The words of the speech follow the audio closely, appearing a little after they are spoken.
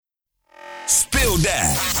Spill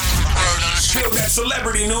that. Spill that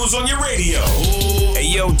celebrity news on your radio. Hey,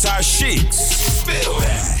 yo, Tashiks. Spill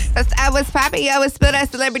that. What's poppin', yo? It's Spill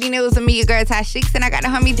That Celebrity News with me, your girl Tashiks, and I got the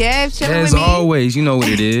homie Dev chilling with me. As always, you know what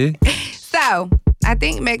it is. So, I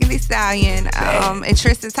think Megan Thee Stallion and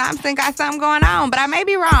Tristan Thompson got something going on, but I may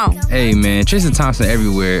be wrong. Hey, man, Tristan Thompson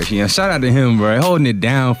everywhere. You know, shout out to him, bro. Holding it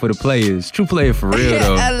down for the players. True player for real,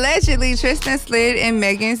 though. Allegedly, Tristan slid in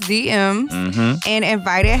Megan's DMs and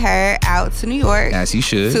invited her out to New York. As he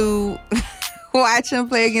should. To watch him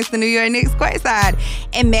play against the New York Knicks courtside.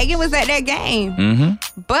 And Megan was at that game.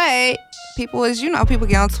 But people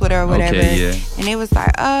get on Twitter or whatever. Okay, yeah. And it was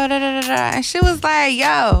like, oh, da-da-da-da. And she was like,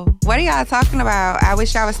 yo, what are y'all talking about? I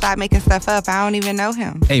wish y'all would stop making stuff up. I don't even know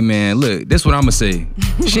him. Hey, man, look, this what I'm going to say.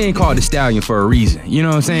 She ain't called the Stallion for a reason. You know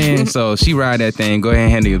what I'm saying? So she ride that thing. Go ahead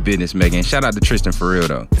and handle your business, Megan. Shout out to Tristan for real,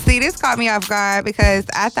 though. See, this caught me off guard because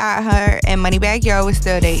I thought her and Moneybagg Yo was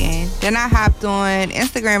still dating. Then I hopped on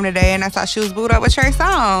Instagram today and I saw she was booed up with Trey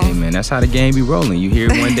Songz. Hey, man, that's how the game be rolling. You hear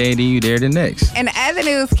it one day, then you there the next. And the other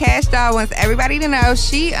news, Cash Doll wants everybody to know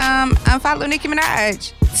she unfollowed Nicki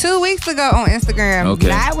Minaj 2 weeks ago on Instagram. Okay.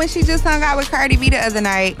 Not when she just hung out with Cardi B the other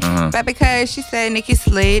night, but because she said Nicki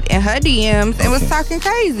slid in her DMs and was talking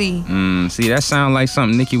crazy. See, that sounds like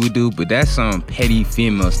something Nicki would do, but that's some petty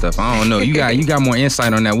female stuff. I don't know. You got more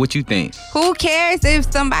insight on that. What you think? Who cares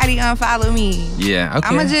if somebody unfollow me? Yeah, okay.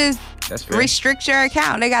 I'ma just That's fair. restrict your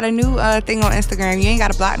account. They got a new thing on Instagram. You ain't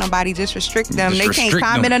got to block nobody. Just restrict them. Just they restrict can't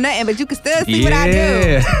comment them. or nothing, but you can still see what I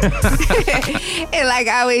do. And like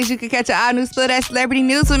always, you can catch an all new Spill That Celebrity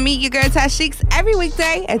News with me, your girl Tashiks, every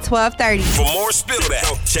weekday at 12:30. For more Spill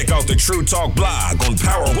That, check out the True Talk blog on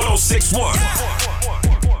Power 1061.